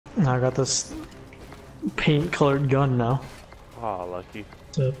I got this paint colored gun now. Oh, lucky.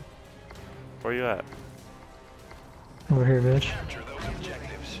 So, Where you at? over here, bitch.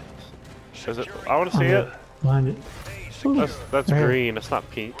 Is it? I want to see it. Behind it. Ooh, That's right green. It's not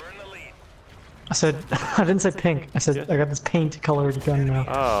pink. I said, I didn't say pink. I said, I got this paint colored gun now.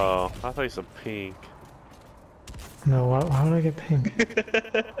 Oh, I thought you said pink. No, why would I get pink?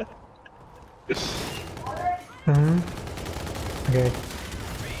 Okay.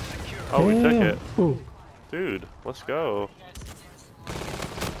 Oh, we took Damn. it. Ooh. Dude, let's go.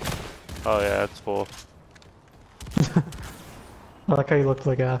 Oh yeah, it's full. I like how you looked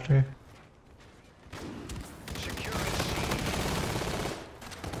like after.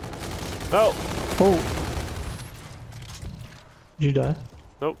 No! Oh! Did you die?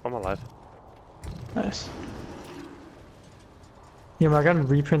 Nope, I'm alive. Nice. Yeah, my gun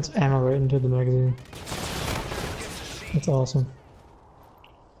reprints ammo right into the magazine. That's awesome.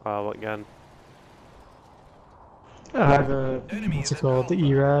 What gun? I have a, what's it called? The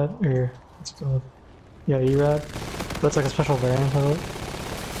E-Rad? Or, what's it called? Yeah, E-Rad. That's like a special variant of it.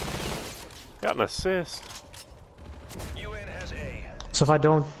 Got an assist. So if I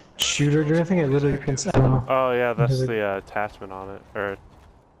don't shoot or do anything, it literally prints ammo. Oh yeah, that's the attachment on it. Or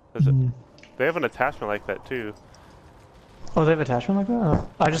is it? They have an attachment like that too. Oh, they have attachment like that? Oh.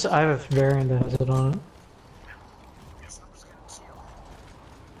 I have a variant that has it on it.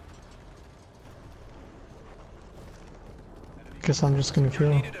 Guess I'm just gonna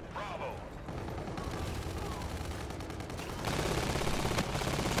kill.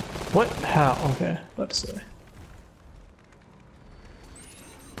 What? How? Okay, let's say.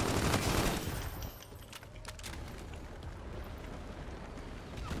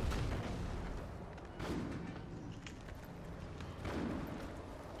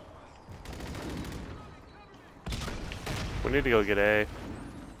 We need to go get A.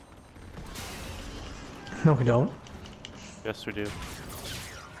 No, we don't. Yes, we do. We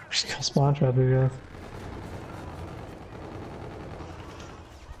just got spawn trap here.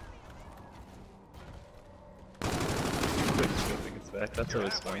 That's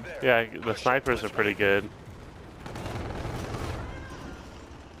always fun. Yeah, the snipers are pretty good.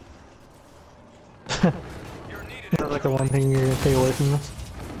 That's like the one thing you're gonna take away from this.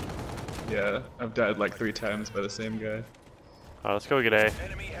 Yeah, I've died like 3 times by the same guy. Let's go get A.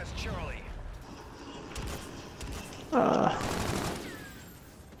 Enemy has Charlie. Cover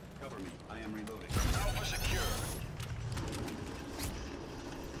me. I am reloading. Alpha secure.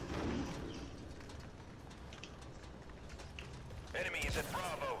 Enemy is at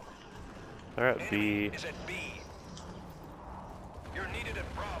Bravo. They're at B. Enemy is at B. You're needed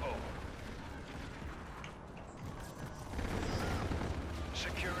at Bravo.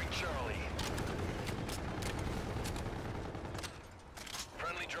 Securing Charlie.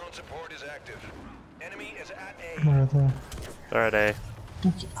 Friendly drone support is active. Enemy is at A. Right there. They're at A.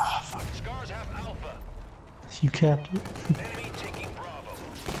 Ah, fuck. Scars have Alpha. You capped it. Enemy taking Bravo.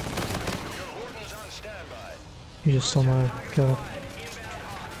 Your warden's on standby. You just stole my kill.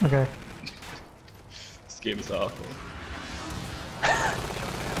 Okay. This game is awful.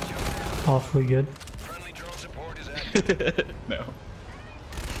 Awfully good. Friendly drone support is active. No.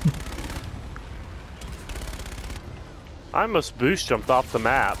 I almost boost jumped off the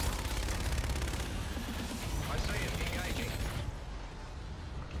map. I say it, engaging.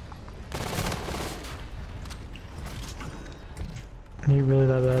 Are you really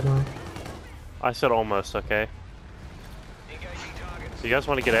that bad, man? I said almost, okay? Engaging targets. You guys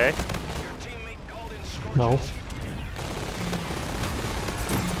want to get A? Your teammate called in scorches. No.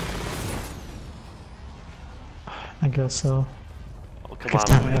 I guess so. Oh, come Guess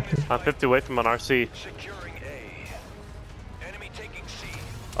time on. after. I'm 50 away from an RC. Securing A. Enemy taking C.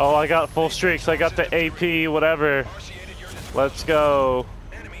 Oh, I got full streaks. I got the AP, whatever. Initiated your disposal. Let's go.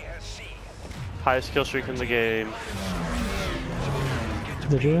 Enemy has C. Highest kill streak in the game.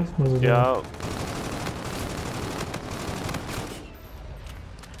 Did you? What was it doing? Yeah.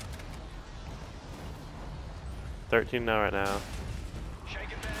 $13 now right now.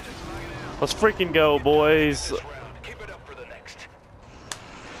 Shaking bandits, lock it out. Let's freaking go, boys. This round. Keep it up for the next.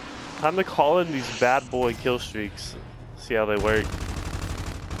 Time to call in these bad boy kill streaks. See how they work.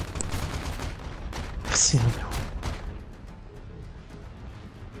 See how they work.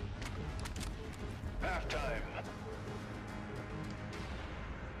 Halftime.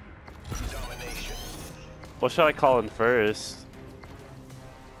 Domination. What should I call in first?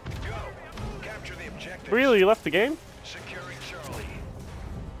 Go. Capture the objective. Really? You left the game? Securing Charlie.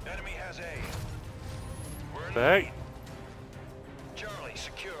 Enemy has A. We're in The the heck? lead. Charlie,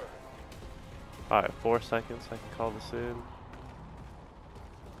 secure. Alright, 4 seconds. I can call this in.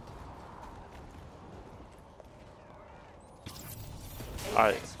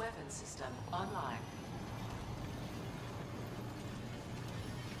 Alright. AP-3X weapon system online.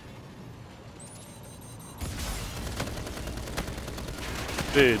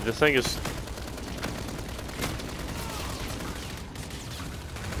 Dude, this thing is...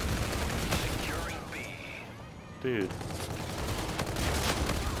 Securing B. Dude. B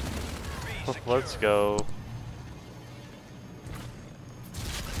Let's secure. go.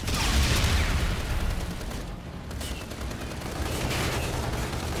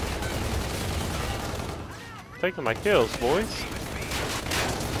 Taking my kills, boys.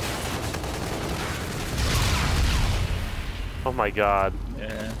 Oh my god. Yeah.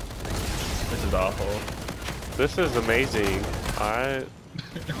 This is awful. This is amazing. Alright.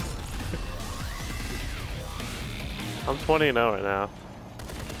 I'm 20-0 right now.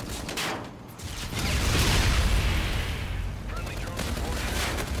 Friendly drone support.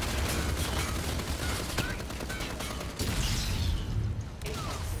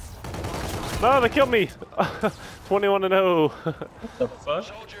 No, they killed me! 21-0. What the fuck?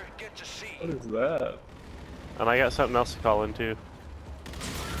 Soldier, get to C. What is that? And I got something else to call in too.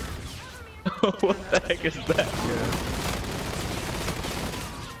 What the heck is that?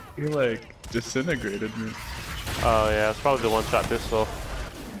 Yeah. You like disintegrated me. Oh yeah, it's probably the one-shot pistol.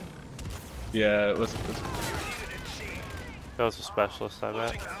 Yeah, let's You're needed at C. That was a specialist, I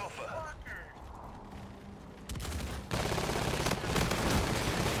bet. Losing Alpha.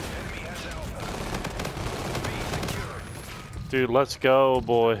 Enemy has Alpha. B secured. Dude, let's go,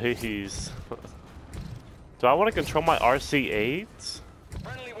 boys. Do I want to control my RC-8s?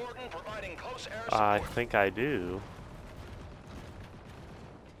 Friendly warden providing close air I support. think I do.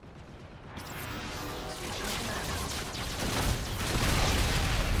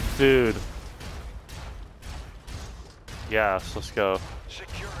 Dude. Yes, let's go.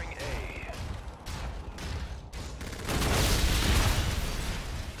 Securing A.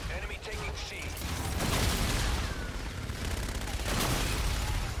 Enemy taking C.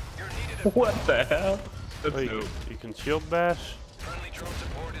 You're needed at What the hell? That's Oh, you, dope. you can shield bash? friendly drone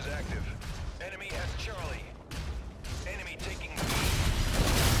support is active. Enemy has Charlie. Enemy taking B.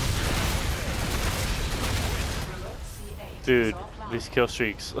 C8 Dude, is offline. these kill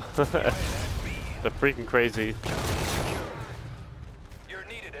streaks. At B. They're freaking crazy. Secure. You're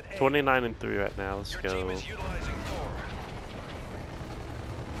needed at A. 29-3 right now. Let's Your go. team is utilizing Thor.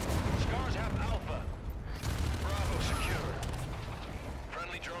 Scars have Alpha. Bravo secure.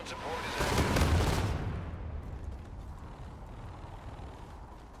 Friendly drone support is active.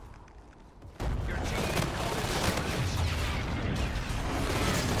 Your team called in surges.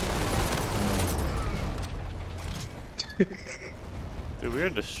 Dude, we are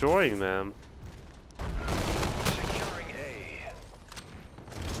destroying them. Securing A.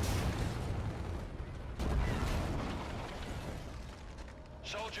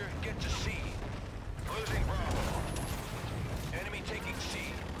 Soldier, get to C. Losing Bravo. Enemy taking C.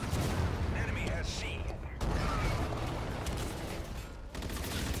 Enemy has C.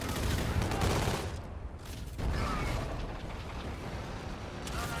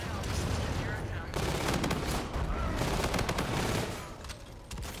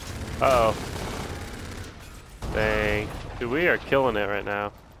 Uh oh. Dang. Dude, we are killing it right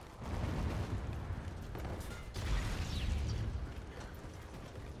now.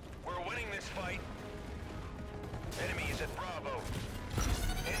 We're winning this fight. Enemy is at Bravo.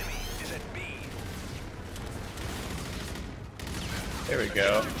 Enemy is at B. There we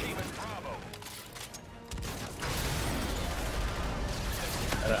go. Team at Bravo.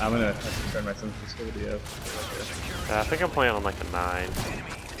 I'm gonna have to turn my sensitivity up. I think I'm playing on like a 9. Enemy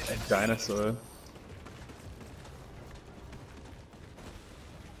is A at dinosaur.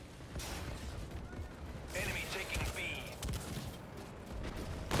 Enemy taking B.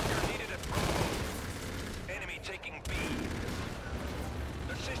 You're needed at Bravo. Enemy taking B.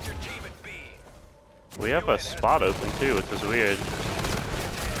 Assist your team at B. We have a spot open too, which is weird.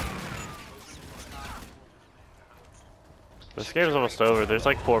 This game's almost over. There's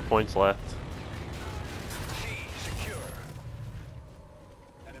like 4 points left. C secure.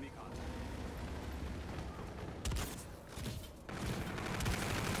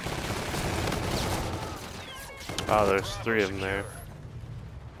 Oh, there's 3 of them there.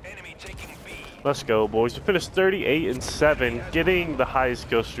 Enemy taking B. Let's go, boys. We finished 38-7, getting the highest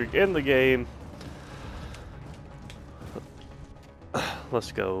kill streak in the game.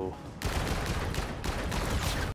 Let's go.